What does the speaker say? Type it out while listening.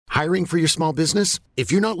Hiring for your small business?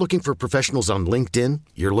 If you're not looking for professionals on LinkedIn,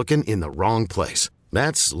 you're looking in the wrong place.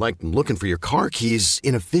 That's like looking for your car keys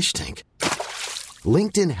in a fish tank.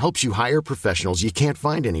 LinkedIn helps you hire professionals you can't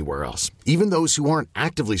find anywhere else, even those who aren't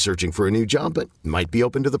actively searching for a new job but might be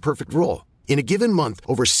open to the perfect role. In a given month,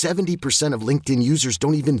 over 70% of LinkedIn users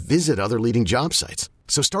don't even visit other leading job sites.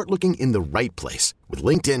 So start looking in the right place. With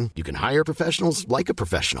LinkedIn, you can hire professionals like a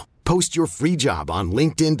professional. Post your free job on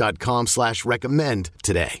linkedin.com/recommend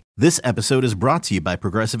today. This episode is brought to you by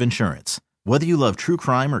Progressive Insurance. Whether you love true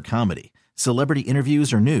crime or comedy, celebrity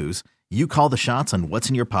interviews or news, you call the shots on what's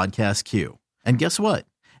in your podcast queue. And guess what?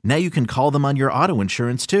 Now you can call them on your auto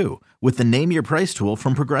insurance too with the Name Your Price tool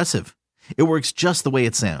from Progressive. It works just the way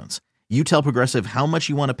it sounds. You tell Progressive how much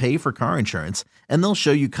you want to pay for car insurance, and they'll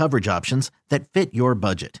show you coverage options that fit your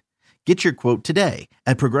budget. Get your quote today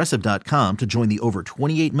at Progressive.com to join the over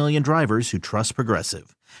 28 million drivers who trust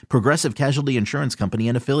Progressive. Progressive Casualty Insurance Company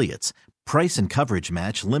and Affiliates. Price and coverage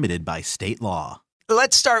match limited by state law.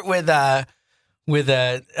 Let's start with an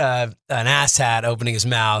asshat opening his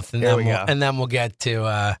mouth, and then we'll get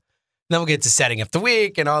to setting up the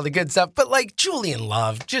week and all the good stuff. But like Julian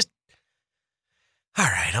Love, just all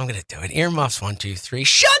right, I'm gonna do it. Earmuffs, 1, 2, 3.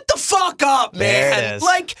 Shut the fuck up, man. There it is.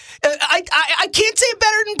 Like I can't say it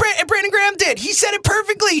better than Brandon Graham did. He said it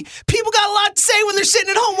perfectly. People got a lot to say when they're sitting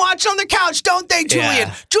at home watching on their couch, don't they, Julian?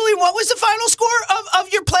 Yeah. Julian, what was the final score of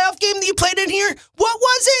your playoff game that you played in here? What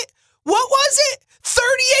was it?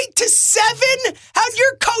 38-7? How'd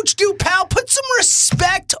your coach do, pal? Put some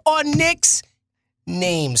respect on Nick's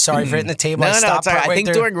name. Sorry for hitting the table. No, it's all right. I think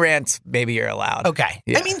there. during rants, maybe you're allowed. Okay.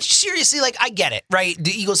 Yeah. I mean, seriously, like, I get it, right?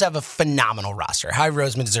 The Eagles have a phenomenal roster. Howie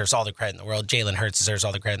Roseman deserves all the credit in the world. Jalen Hurts deserves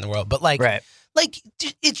all the credit in the world. But, like, Right.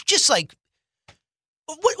 It's just like,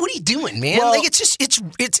 what are you doing, man? Well, like,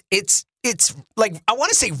 it's like, I want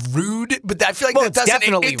to say rude, but I feel like that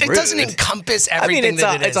it doesn't encompass everything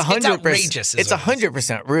that it is. It's 100%. It's outrageous. It's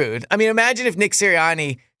 100% rude. I mean, imagine if Nick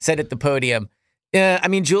Sirianni said at the podium, I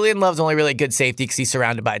mean, Julian Love's only really good safety because he's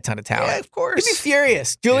surrounded by a ton of talent. Yeah, of course. He'd be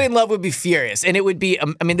furious. Julian Love would be furious. And it would be,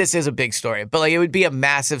 I mean, this is a big story, but like it would be a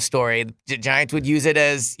massive story. The Giants would use it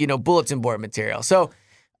as, bulletin board material. So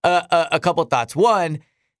a couple thoughts. One,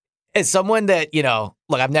 as someone that,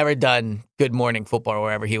 look, I've never done Good Morning Football or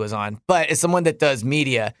wherever he was on, but as someone that does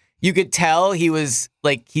media, you could tell he was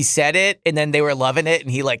like, he said it and then they were loving it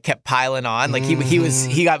and he like kept piling on. Like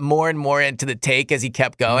he got more and more into the take as he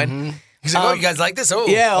kept going. Mm-hmm. He's like, you guys like this? Oh,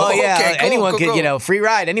 yeah. Okay, cool, anyone cool, could, free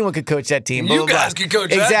ride. Anyone could coach that team. You guys could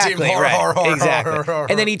coach that team. Exactly.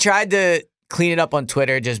 And then he tried to clean it up on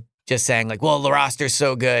Twitter, just saying like, well, the roster's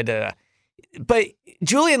so good. But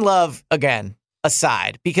Julian Love, again,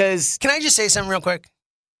 aside, because... Can I just say something real quick?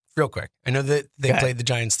 Real quick. I know that they played the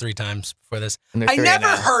Giants 3 times before this. I never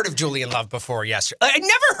heard of Julian Love before yesterday. I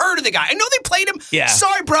never heard of the guy. I know they played him. Yeah.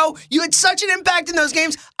 Sorry, bro. You had such an impact in those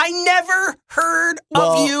games. I never heard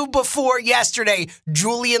of you before yesterday,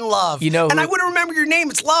 Julian Love. And I wouldn't remember your name.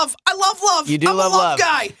 It's Love. I love Love. You do I'm love a Love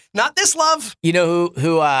guy. Not this Love. You know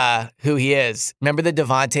who he is? Remember the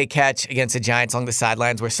Devontae catch against the Giants along the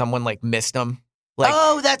sidelines where someone like missed him? Like,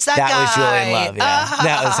 that's that guy. That was Julian Love, yeah.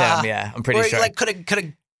 That was him, yeah. I'm pretty sure. Like could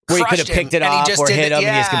have where he could have picked it off or hit him and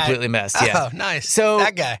he just yeah. completely missed. Yeah. Oh, nice. So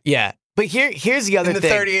that guy. Yeah. But here's the other in the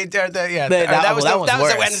thing. 38, that was that was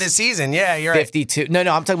the end of the season. Yeah, you're right. 52. No,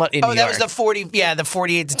 I'm talking about in New York. That was the 40. Yeah, the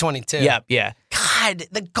 48-22. Yeah. God,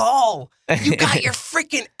 the gall. You got your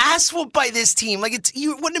freaking ass whooped by this team. Like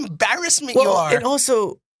what an embarrassment you are. And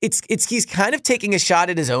also, he's kind of taking a shot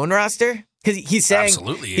at his own roster. Because he's saying,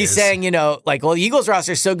 absolutely saying, the Eagles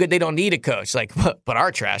roster is so good they don't need a coach. Like, but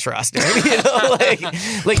our trash roster, like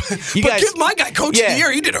you guys. Give my guy coach of the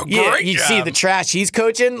year. He did a great job. You see the trash he's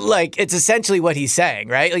coaching. Like, it's essentially what he's saying,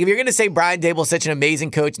 right? Like, if you're going to say Brian Daboll's such an amazing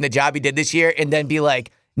coach and the job he did this year, and then be like,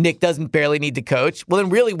 Nick doesn't barely need to coach. Well, then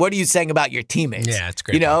really, what are you saying about your teammates? Yeah, it's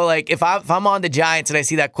great. Like if I'm on the Giants and I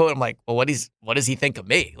see that quote, I'm like, well, what does he think of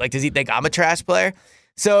me? Like, does he think I'm a trash player?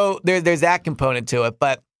 So there's that component to it,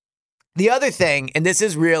 but. The other thing, and this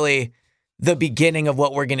is really the beginning of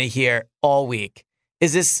what we're going to hear all week,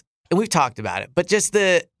 is this, and we've talked about it, but just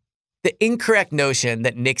the incorrect notion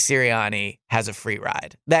that Nick Sirianni has a free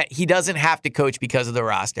ride, that he doesn't have to coach because of the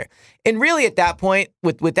roster. And really at that point,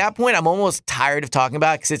 with that point, I'm almost tired of talking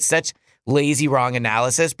about it because it's such lazy, wrong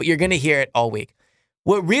analysis, but you're going to hear it all week.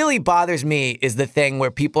 What really bothers me is the thing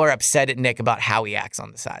where people are upset at Nick about how he acts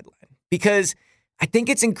on the sideline, because I think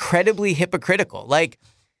it's incredibly hypocritical. Like,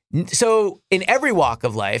 so in every walk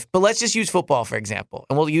of life, but let's just use football, for example,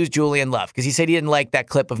 and we'll use Julian Love because he said he didn't like that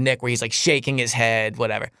clip of Nick where he's like shaking his head,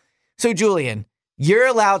 whatever. So Julian, You're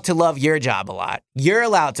allowed to love your job a lot. You're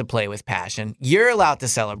allowed to play with passion. You're allowed to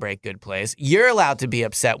celebrate good plays. You're allowed to be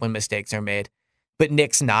upset when mistakes are made. But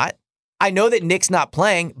Nick's not. I know that Nick's not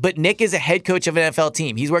playing, but Nick is a head coach of an NFL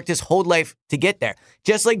team. He's worked his whole life to get there,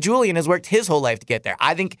 just like Julian has worked his whole life to get there.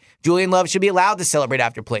 I think Julian Love should be allowed to celebrate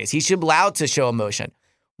after plays. He should be allowed to show emotion.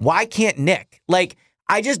 Why can't Nick? Like,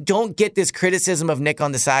 I just don't get this criticism of Nick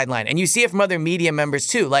on the sideline. And you see it from other media members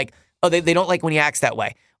too. Like, oh, they don't like when he acts that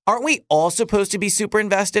way. Aren't we all supposed to be super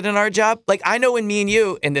invested in our job? Like, I know when me and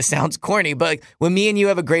you, and this sounds corny, but like when me and you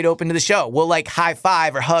have a great open to the show, we'll like high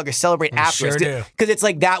five or hug or celebrate afterwards. Sure do. Because it's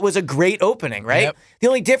like, that was a great opening, right? Yep. The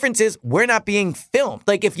only difference is we're not being filmed.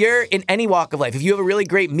 Like, if you're in any walk of life, if you have a really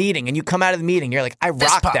great meeting and you come out of the meeting, you're like, I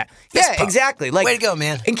rocked that. Fist Yeah, pump. exactly. Like, Way to go,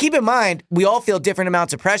 man. And keep in mind, we all feel different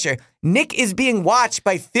amounts of pressure. Nick is being watched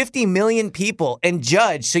by 50 million people and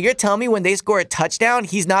judged. So you're telling me when they score a touchdown,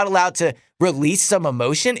 he's not allowed to release some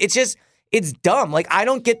emotion? It's dumb. Like, I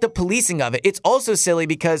don't get the policing of it. It's also silly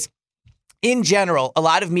because in general, a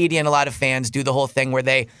lot of media and a lot of fans do the whole thing where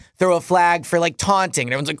they throw a flag for like taunting.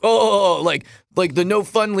 And everyone's like, oh, like the no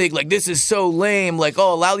fun league. Like, this is so lame. Like,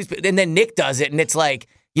 oh, allow these people. And then Nick does it and it's like,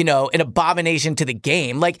 you know, an abomination to the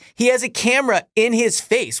game. Like, he has a camera in his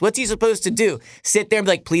face. What's he supposed to do? Sit there and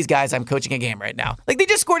be like, please, guys, I'm coaching a game right now. Like, they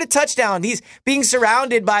just scored a touchdown. He's being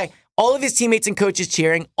surrounded by all of his teammates and coaches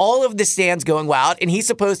cheering, all of the stands going wild, and he's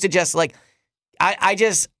supposed to just like, I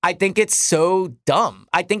think it's so dumb.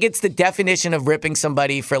 I think it's the definition of ripping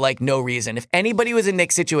somebody for like no reason. If anybody was in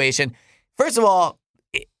Nick's situation, first of all,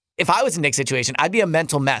 if I was in Nick's situation, I'd be a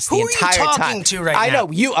mental mess the entire time. Who are you talking to right now? I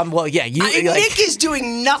know you. Well, yeah, you. Nick is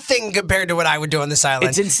doing nothing compared to what I would do on the sideline.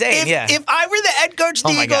 It's insane. If I were the head coach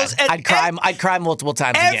of the Eagles, God. I'd cry multiple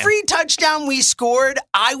times. Every touchdown we scored,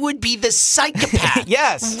 I would be the psychopath.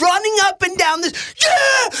 Yes, running up and down this.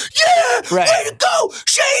 Yeah, right. Way to go,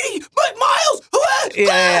 Shady, but Miles,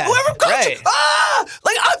 whoever coaches,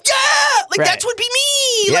 that's what be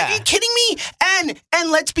me. Like, are you kidding me?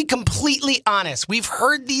 And let's be completely honest. We've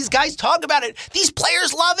heard these guys talk about it. These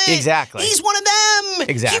players love it. Exactly. He's one of them.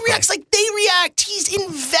 Exactly. He reacts like they react. He's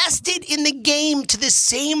invested in the game to the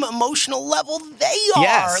same emotional level they are.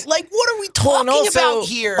 Yes. Like, what are we talking about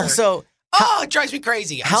here? Also, it drives me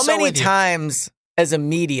crazy. How many times as a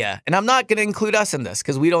media, and I'm not going to include us in this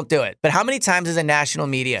because we don't do it, but how many times as a national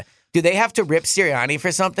media do they have to rip Sirianni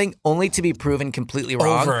for something only to be proven completely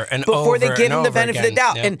wrong before they give him the benefit of the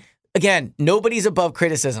doubt? Yep. And again, nobody's above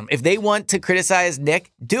criticism. If they want to criticize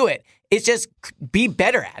Nick, do it. It's just be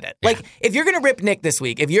better at it. Like, if you're going to rip Nick this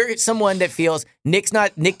week, if you're someone that feels Nick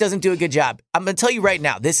doesn't do a good job, I'm going to tell you right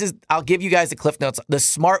now, I'll give you guys the cliff notes, the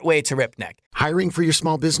smart way to rip Nick. Hiring for your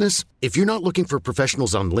small business? If you're not looking for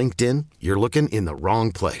professionals on LinkedIn, you're looking in the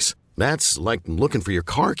wrong place. That's like looking for your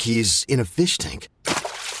car keys in a fish tank.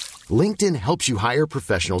 LinkedIn helps you hire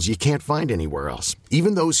professionals you can't find anywhere else,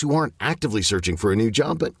 even those who aren't actively searching for a new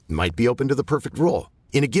job but might be open to the perfect role.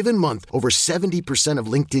 In a given month, over 70% of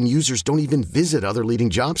LinkedIn users don't even visit other leading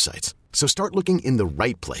job sites. So start looking in the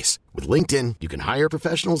right place. With LinkedIn, you can hire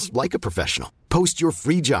professionals like a professional. Post your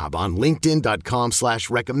free job on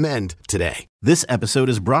linkedin.com/recommend today. This episode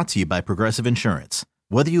is brought to you by Progressive Insurance.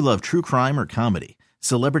 Whether you love true crime or comedy,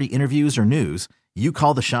 celebrity interviews or news, you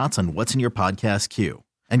call the shots on what's in your podcast queue.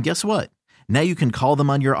 And guess what? Now you can call them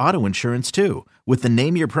on your auto insurance too with the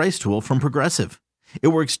Name Your Price tool from Progressive. It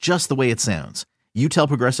works just the way it sounds. You tell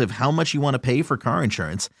Progressive how much you want to pay for car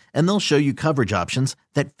insurance, and they'll show you coverage options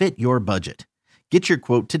that fit your budget. Get your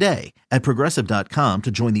quote today at Progressive.com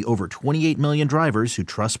to join the over 28 million drivers who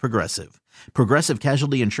trust Progressive. Progressive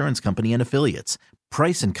Casualty Insurance Company and Affiliates.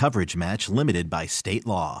 Price and coverage match limited by state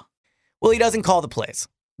law. Well, he doesn't call the plays.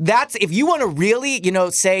 That's, if you want to really,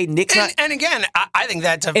 say Nick's not. And again, I think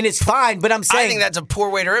that's and it's fine, but I'm saying. I think that's a poor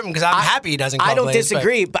way to rip him because I'm happy he doesn't call I don't plays,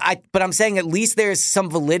 disagree, but I'm saying at least there's some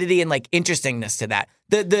validity and like interestingness to that.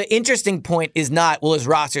 The interesting point is not, well, his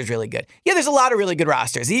roster is really good. Yeah, there's a lot of really good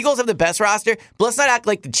rosters. The Eagles have the best roster, but let's not act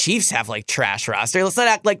like the Chiefs have like trash roster. Let's not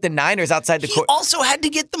act like the Niners outside the court. He also had to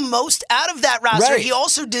get the most out of that roster. Right. He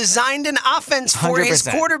also designed an offense for 100%. his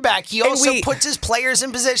quarterback. He also puts his players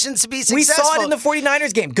in positions to be successful. We saw it in the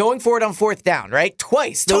 49ers game, going for it on fourth down, right?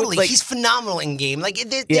 Twice. Totally. He's phenomenal in game. Like,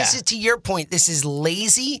 this is, to your point, this is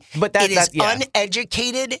lazy. But it is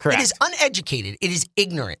uneducated. Correct. It is uneducated. It is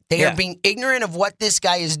ignorant. They are being ignorant of what this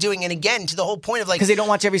guy is doing. And again, to the whole point of like, because they don't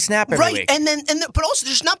watch every snap every week. But also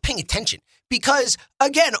they're just not paying attention because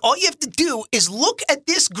again, all you have to do is look at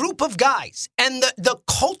this group of guys and the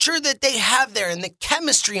culture that they have there and the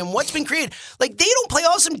chemistry and what's been created. Like, they don't play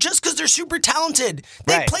awesome just because they're super talented.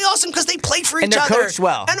 They play awesome because they play for each other. And they're coached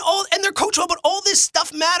well. And they're coached well, but all this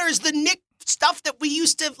stuff matters. The Nick stuff that we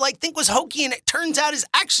used to think was hokey, and it turns out is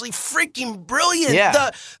actually freaking brilliant.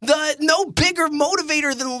 Yeah. The no bigger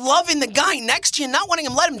motivator than loving the guy next to you, not wanting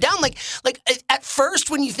him to let him down. Like at first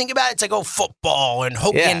when you think about it, it's like, oh, football and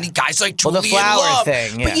hokey and guys like Julian the flower Love.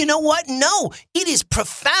 thing. Yeah. But you know what? No, it is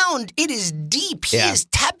profound. It is deep. He is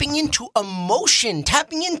tapping into emotion,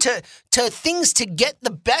 tapping into things to get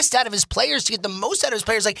the best out of his players, to get the most out of his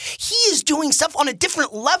players. Like, he is doing stuff on a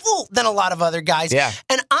different level than a lot of other guys. Yeah.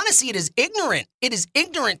 And honestly, it is ignorant. It is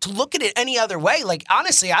ignorant to look at it any other way. Like,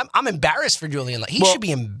 honestly, I'm embarrassed for Julian. He should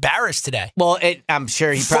be embarrassed today. Well, I'm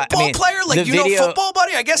sure he probably... Football player? Like, you know football,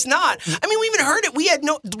 buddy? I guess not. I mean, we even heard it. We had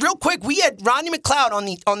we had Rodney McLeod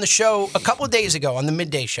on the show a couple of days ago, on the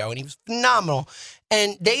midday show, and he was phenomenal.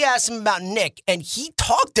 And they asked him about Nick, and he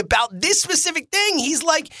talked about this specific thing. He's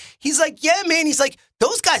like, yeah, man. He's like,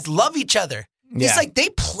 those guys love each other. He's like, they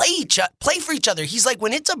play for each other. He's like,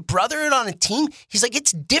 when it's a brother on a team, he's like,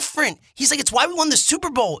 it's different. He's like, it's why we won the Super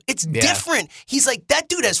Bowl. It's different. He's like, that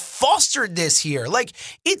dude has fostered this here. Like,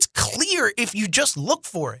 it's clear if you just look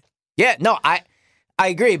for it. Yeah, no, I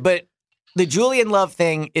agree, but the Julian Love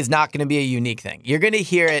thing is not going to be a unique thing. You're going to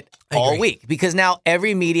hear it all week because now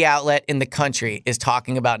every media outlet in the country is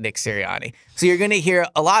talking about Nick Sirianni. So you're going to hear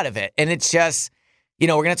a lot of it. And it's just, we're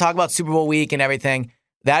going to talk about Super Bowl week and everything.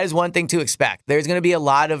 That is one thing to expect. There's going to be a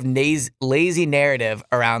lot of lazy narrative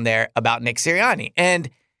around there about Nick Sirianni. And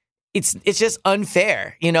it's just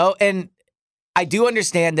unfair, And I do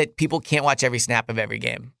understand that people can't watch every snap of every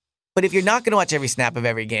game. But if you're not going to watch every snap of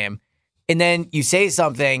every game, and then you say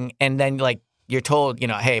something, and then you're told,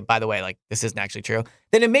 hey, by the way, this isn't actually true,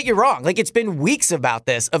 then admit you're wrong. It's been weeks about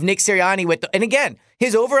this of Nick Sirianni and again,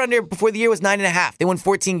 his over-under before the year was 9.5. They won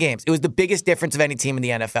 14 games. It was the biggest difference of any team in the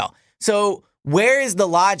NFL. So where is the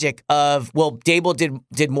logic of, well, Dable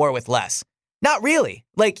did more with less? Not really.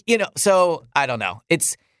 So I don't know.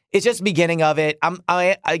 It's just the beginning of it.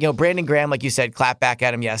 Brandon Graham, like you said, clapped back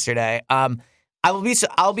at him yesterday. I'll be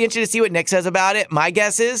interested to see what Nick says about it. My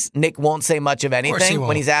guess is Nick won't say much of anything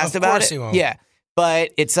when he's asked about it. He won't. Yeah,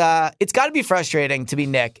 but it's got to be frustrating to be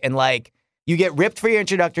Nick, and you get ripped for your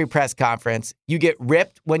introductory press conference. You get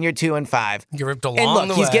ripped when you're 2-5. You're ripped along and look,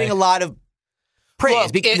 the he's way. getting a lot of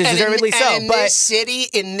praise because deservedly so. In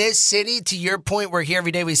this city, to your point, we're here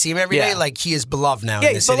every day. We see him every day. He is beloved now.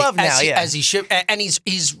 Yeah, he's beloved now. As he should, and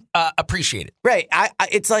he's appreciated. Right.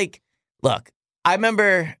 It's look, I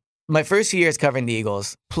remember my first few years covering the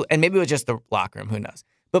Eagles, and maybe it was just the locker room, who knows.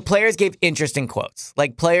 But players gave interesting quotes.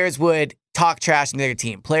 Players would talk trash to their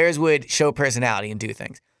team. Players would show personality and do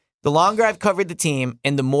things. The longer I've covered the team,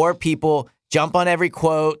 and the more people jump on every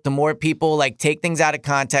quote, the more people take things out of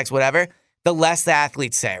context, whatever, the less the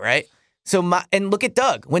athletes say, right? So and look at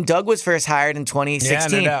Doug. When Doug was first hired in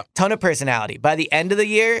 2016, ton of personality. By the end of the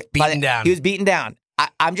year, he was beaten down.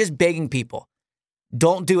 I'm just begging people.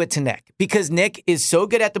 Don't do it to Nick, because Nick is so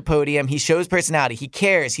good at the podium. He shows personality. He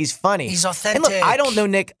cares. He's funny. He's authentic. And look, I don't know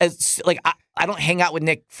Nick as I don't hang out with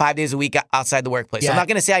Nick 5 days a week outside the workplace. So I'm not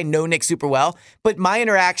going to say I know Nick super well, but my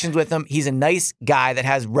interactions with him, he's a nice guy that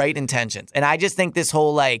has right intentions. And I just think this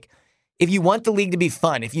whole if you want the league to be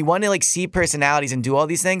fun, if you want to see personalities and do all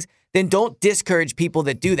these things, then don't discourage people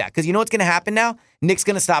that do that. Because you know what's going to happen now? Nick's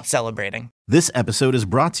going to stop celebrating. This episode is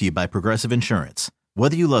brought to you by Progressive Insurance.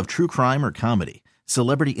 Whether you love true crime or comedy,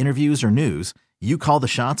 celebrity interviews or news, you call the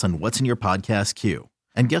shots on what's in your podcast queue.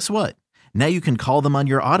 And guess what? Now you can call them on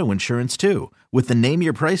your auto insurance too with the Name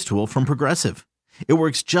Your Price tool from Progressive. It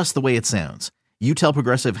works just the way it sounds. You tell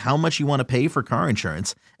Progressive how much you want to pay for car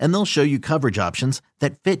insurance, and they'll show you coverage options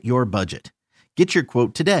that fit your budget. Get your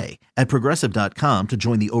quote today at Progressive.com to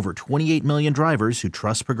join the over 28 million drivers who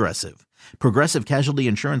trust Progressive. Progressive Casualty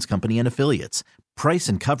Insurance Company and Affiliates. Price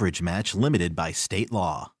and coverage match limited by state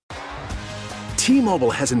law. T-Mobile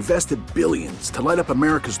has invested billions to light up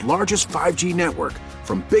America's largest 5G network,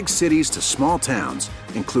 from big cities to small towns,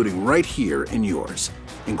 including right here in yours.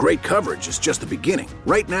 And great coverage is just the beginning.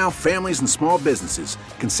 Right now, families and small businesses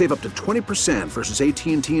can save up to 20% versus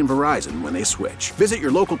AT&T and Verizon when they switch. Visit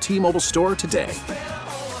your local T-Mobile store today.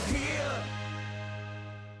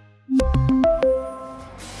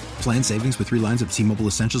 Plan savings with 3 lines of T-Mobile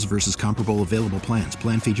Essentials versus comparable available plans.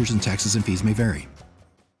 Plan features and taxes and fees may vary.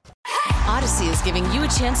 Odyssey is giving you a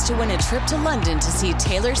chance to win a trip to London to see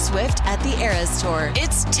Taylor Swift at the Eras Tour.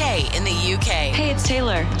 It's Tay in the UK. Hey, it's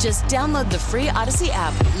Taylor. Just download the free Odyssey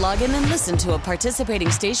app, log in and listen to a participating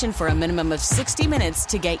station for a minimum of 60 minutes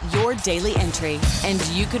to get your daily entry. And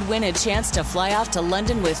you could win a chance to fly off to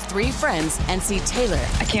London with 3 friends and see Taylor.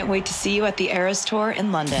 I can't wait to see you at the Eras Tour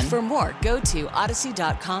in London. For more, go to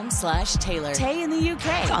odyssey.com/Taylor. Tay in the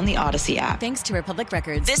UK. It's on the Odyssey app. Thanks to Republic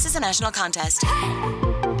Records. This is a national contest.